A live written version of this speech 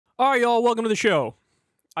All right, y'all, welcome to the show.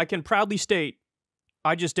 I can proudly state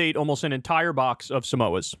I just ate almost an entire box of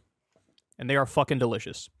Samoas, and they are fucking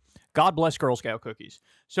delicious. God bless Girl Scout cookies.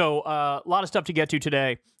 So, a lot of stuff to get to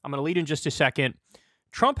today. I'm going to lead in just a second.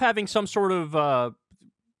 Trump having some sort of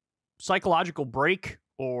psychological break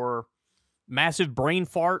or massive brain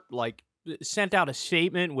fart, like sent out a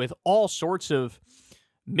statement with all sorts of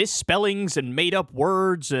misspellings and made-up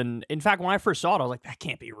words. And in fact, when I first saw it, I was like, that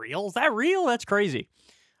can't be real. Is that real? That's crazy.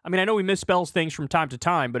 I mean, I know he misspells things from time to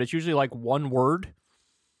time, but it's usually like one word,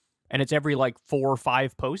 and it's every like 4 or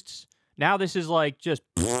 5 posts. Now this is like just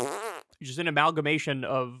an amalgamation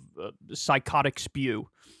of psychotic spew.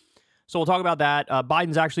 So we'll talk about that.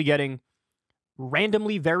 Biden's actually getting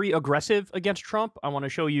randomly very aggressive against Trump. I want to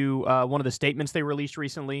show you one of the statements they released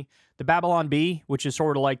recently. The Babylon Bee, which is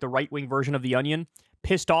sort of like the right-wing version of The Onion,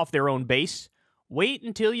 pissed off their own base. Wait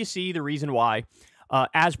until you see the reason why.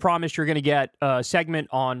 As promised, you're going to get a segment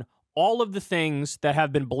on all of the things that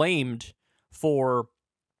have been blamed for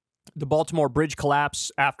the Baltimore bridge collapse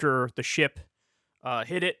after the ship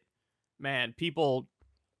hit it. Man, people,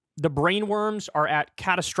 the brainworms are at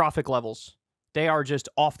catastrophic levels. They are just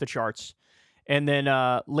off the charts. And then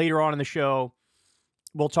later on in the show,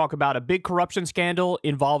 we'll talk about a big corruption scandal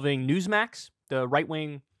involving Newsmax, the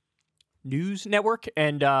right-wing news network,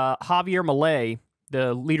 and Javier Milei,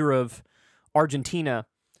 the leader of Argentina.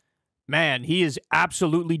 Man, he is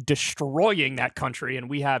absolutely destroying that country, and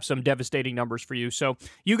we have some devastating numbers for you. So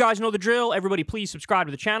you guys know the drill. Everybody, please subscribe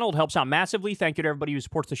to the channel. It helps out massively. Thank you to everybody who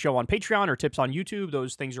supports the show on Patreon or tips on YouTube.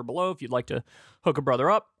 Those things are below if you'd like to hook a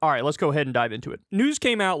brother up. All right, let's go ahead and dive into it. News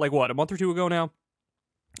came out, like, what, a month or two ago now?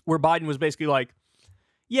 Where Biden was basically like,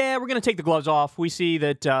 yeah, we're going to take the gloves off. We see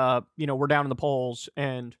that, we're down in the polls,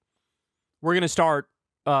 and we're going to start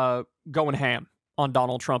going ham on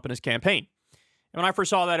Donald Trump and his campaign. And when I first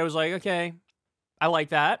saw that, I was like, okay, I like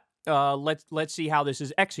that. Let's see how this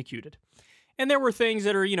is executed. And there were things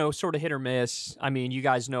that are, sort of hit or miss. I mean, you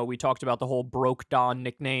guys know we talked about the whole Broke Don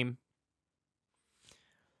nickname.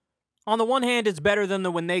 On the one hand, it's better than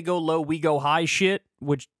the when they go low, we go high shit,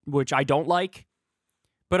 which I don't like.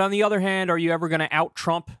 But on the other hand, are you ever going to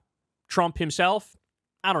out-Trump himself?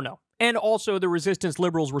 I don't know. And also, the resistance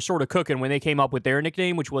liberals were sort of cooking when they came up with their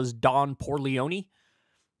nickname, which was Don Corleone.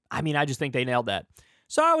 I mean, I just think they nailed that.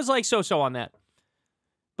 So I was like, so on that.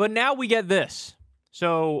 But now we get this.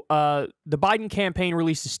 So the Biden campaign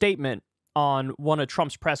released a statement on one of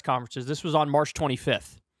Trump's press conferences. This was on March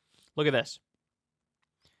 25th. Look at this.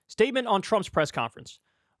 Statement on Trump's press conference.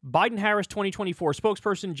 Biden-Harris 2024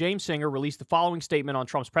 spokesperson James Singer released the following statement on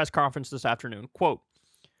Trump's press conference this afternoon. Quote,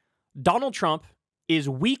 Donald Trump is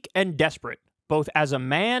weak and desperate, both as a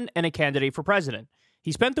man and a candidate for president.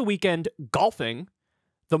 He spent the weekend golfing,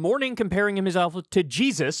 the morning comparing himself to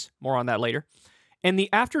Jesus, more on that later, and the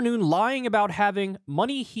afternoon lying about having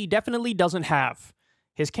money he definitely doesn't have.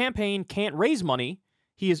 His campaign can't raise money.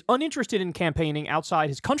 He is uninterested in campaigning outside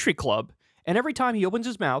his country club, and every time he opens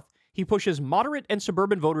his mouth, he pushes moderate and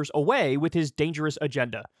suburban voters away with his dangerous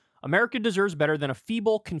agenda. America deserves better than a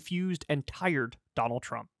feeble, confused, and tired Donald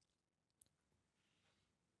Trump.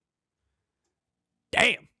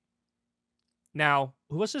 Damn. Now,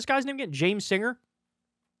 what's this guy's name again? James Singer?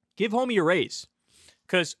 Give homie a raise.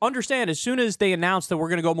 Because understand, as soon as they announced that we're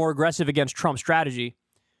going to go more aggressive against Trump's strategy,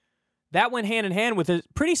 that went hand in hand with a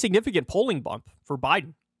pretty significant polling bump for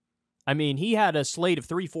Biden. I mean, he had a slate of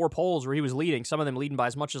 3-4 polls where he was leading, some of them leading by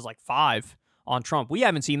as much as like 5 on Trump. We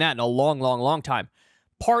haven't seen that in a long time.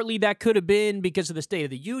 Partly that could have been because of the State of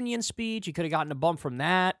the Union speech. He could have gotten a bump from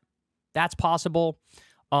that. That's possible.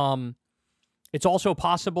 It's also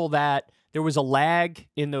possible that there was a lag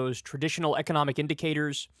in those traditional economic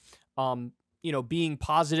indicators, being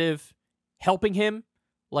positive, helping him.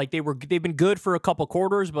 Like they've been good for a couple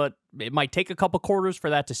quarters, but it might take a couple quarters for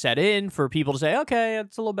that to set in, for people to say, okay,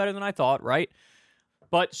 it's a little better than I thought, right?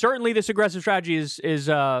 But certainly this aggressive strategy is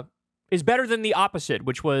better than the opposite,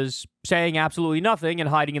 which was saying absolutely nothing and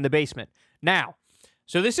hiding in the basement. Now,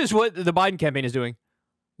 so this is what the Biden campaign is doing.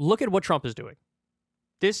 Look at what Trump is doing.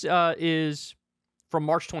 This is from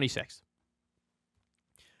March 26th.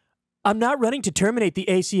 I'm not running to terminate the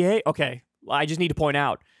ACA. Okay, I just need to point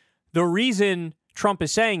out, the reason Trump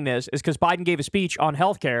is saying this is because Biden gave a speech on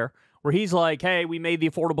healthcare where he's like, hey, we made the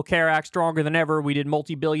Affordable Care Act stronger than ever. We did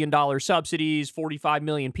multi-billion-dollar subsidies. 45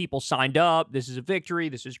 million people signed up. This is a victory.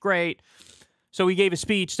 This is great. So he gave a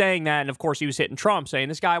speech saying that, and of course he was hitting Trump, saying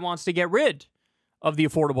this guy wants to get rid of the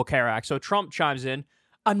Affordable Care Act. So Trump chimes in,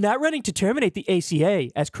 I'm not running to terminate the ACA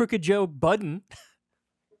as Crooked Joe Budden.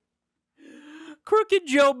 Crooked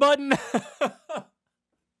Joe Budden.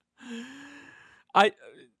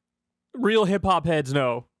 real hip-hop heads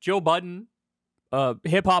know. Joe Budden,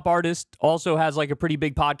 hip-hop artist, also has like a pretty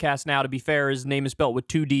big podcast now, to be fair. His name is spelled with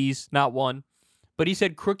 2 Ds, not one. But he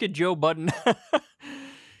said Crooked Joe Budden.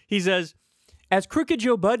 He says, as Crooked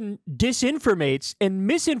Joe Budden disinformates and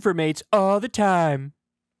misinformates all the time.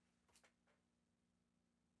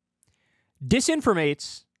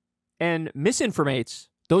 Disinformates and misinformates,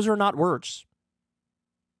 those are not words.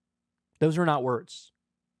 Those are not words.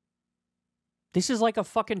 This is like a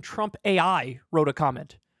fucking Trump AI wrote a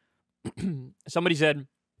comment. Somebody said,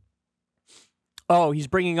 oh, he's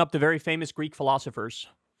bringing up the very famous Greek philosophers.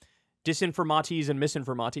 Disinformates and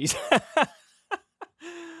misinformates.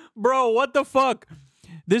 Bro, what the fuck?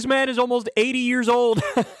 This man is almost 80 years old.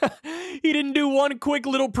 He didn't do one quick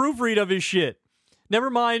little proofread of his shit. Never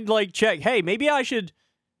mind, like, check. Hey, maybe I should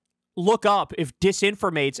look up if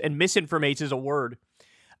disinformates and misinformates is a word.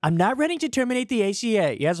 I'm not running to terminate the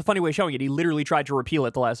ACA. He has a funny way of showing it. He literally tried to repeal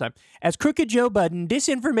it the last time. As Crooked Joe Budden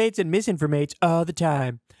disinformates and misinformates all the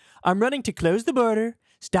time. I'm running to close the border,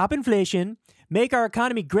 stop inflation, make our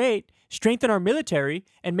economy great, strengthen our military,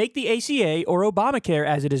 and make the ACA, or Obamacare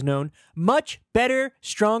as it is known, much better,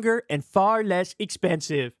 stronger, and far less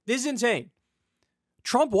expensive. This is insane.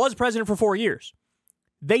 Trump was president for 4 years.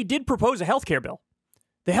 They did propose a healthcare bill.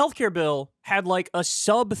 The healthcare bill had like a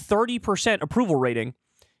sub 30% approval rating.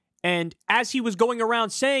 And as he was going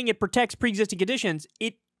around saying it protects pre-existing conditions,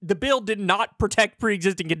 the bill did not protect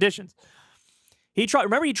pre-existing conditions. He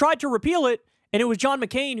tried to repeal it, and it was John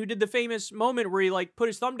McCain who did the famous moment where he like put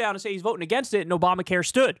his thumb down and say he's voting against it, and Obamacare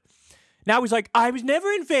stood. Now he's like, I was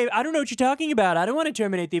never in favor. I don't know what you're talking about. I don't want to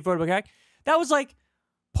terminate the Affordable Care Act. That was like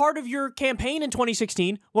part of your campaign in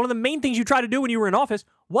 2016. One of the main things you tried to do when you were in office.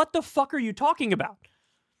 What the fuck are you talking about?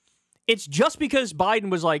 It's just because Biden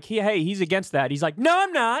was like, hey, he's against that. He's like, no,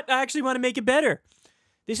 I'm not. I actually want to make it better.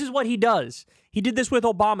 This is what he does. He did this with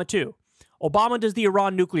Obama, too. Obama does the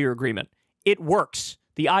Iran nuclear agreement. It works.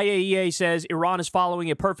 The IAEA says Iran is following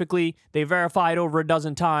it perfectly. They verified over a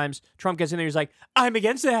dozen times. Trump gets in there. He's like, I'm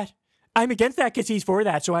against that. I'm against that because he's for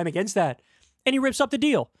that, so I'm against that. And he rips up the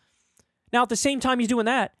deal. Now, at the same time he's doing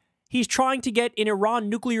that, he's trying to get an Iran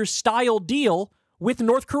nuclear-style deal with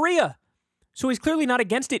North Korea. So he's clearly not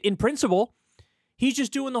against it in principle. He's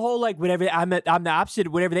just doing the whole, like, whatever, I'm the opposite.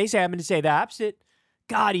 Whatever they say, I'm going to say the opposite.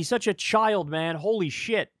 God, he's such a child, man. Holy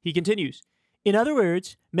shit. He continues. In other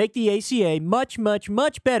words, make the ACA much, much,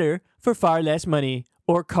 much better for far less money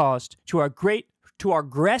or cost to our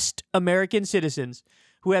grest American citizens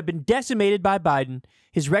who have been decimated by Biden,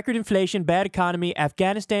 his record inflation, bad economy,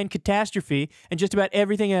 Afghanistan catastrophe, and just about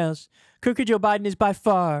everything else. Crooked Joe Biden is by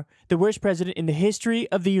far the worst president in the history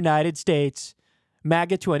of the United States.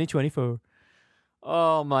 MAGA 2024.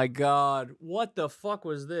 Oh my God. What the fuck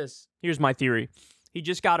was this? Here's my theory. He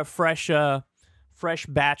just got a fresh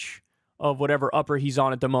batch of whatever upper he's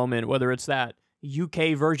on at the moment, whether it's that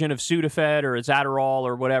UK version of Sudafed or it's Adderall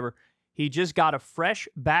or whatever. He just got a fresh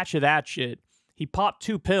batch of that shit. He popped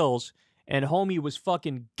 2 pills and homie was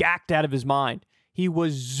fucking gacked out of his mind. He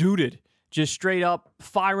was zooted. Just straight up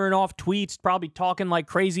firing off tweets, probably talking like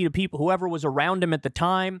crazy to people, whoever was around him at the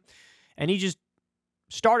time. And he just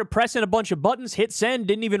started pressing a bunch of buttons, hit send,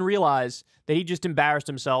 didn't even realize that he just embarrassed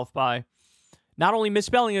himself by not only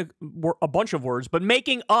misspelling a bunch of words, but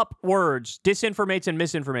making up words, disinformates and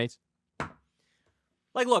misinformates.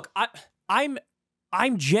 Like, look, I'm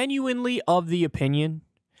genuinely of the opinion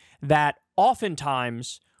that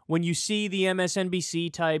oftentimes when you see the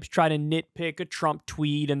MSNBC types try to nitpick a Trump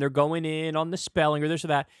tweet and they're going in on the spelling or this or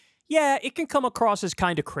that, yeah, it can come across as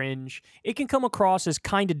kind of cringe. It can come across as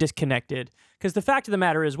kind of disconnected. Because the fact of the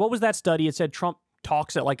matter is, what was that study? It said Trump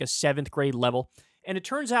talks at like a 7th grade level. And it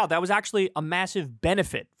turns out that was actually a massive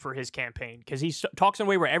benefit for his campaign because he talks in a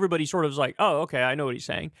way where everybody sort of is like, oh, okay, I know what he's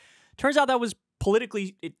saying. Turns out that was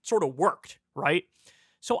politically, it sort of worked, right?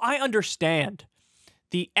 So I understand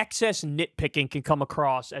the excess nitpicking can come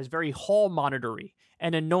across as very hall monitory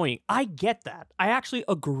and annoying. I get that. I actually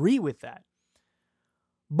agree with that.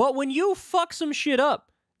 But when you fuck some shit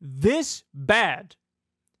up this bad,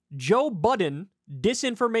 Joe Budden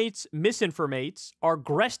disinformates, misinformates our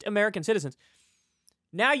grest American citizens,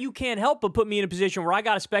 now you can't help but put me in a position where I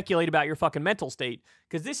got to speculate about your fucking mental state.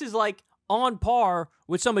 Because this is like on par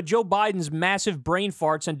with some of Joe Biden's massive brain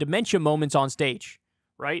farts and dementia moments on stage,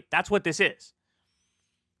 right? That's what this is.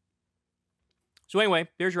 So anyway,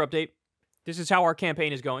 there's your update. This is how our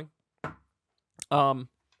campaign is going.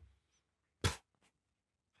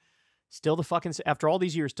 Still the fucking, after all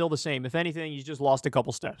these years, still the same. If anything, you just lost a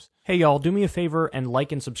couple steps. Hey y'all, do me a favor and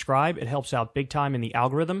like and subscribe. It helps out big time in the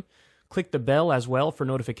algorithm. Click the bell as well for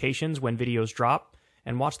notifications when videos drop.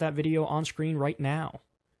 And watch that video on screen right now.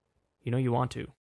 You know you want to.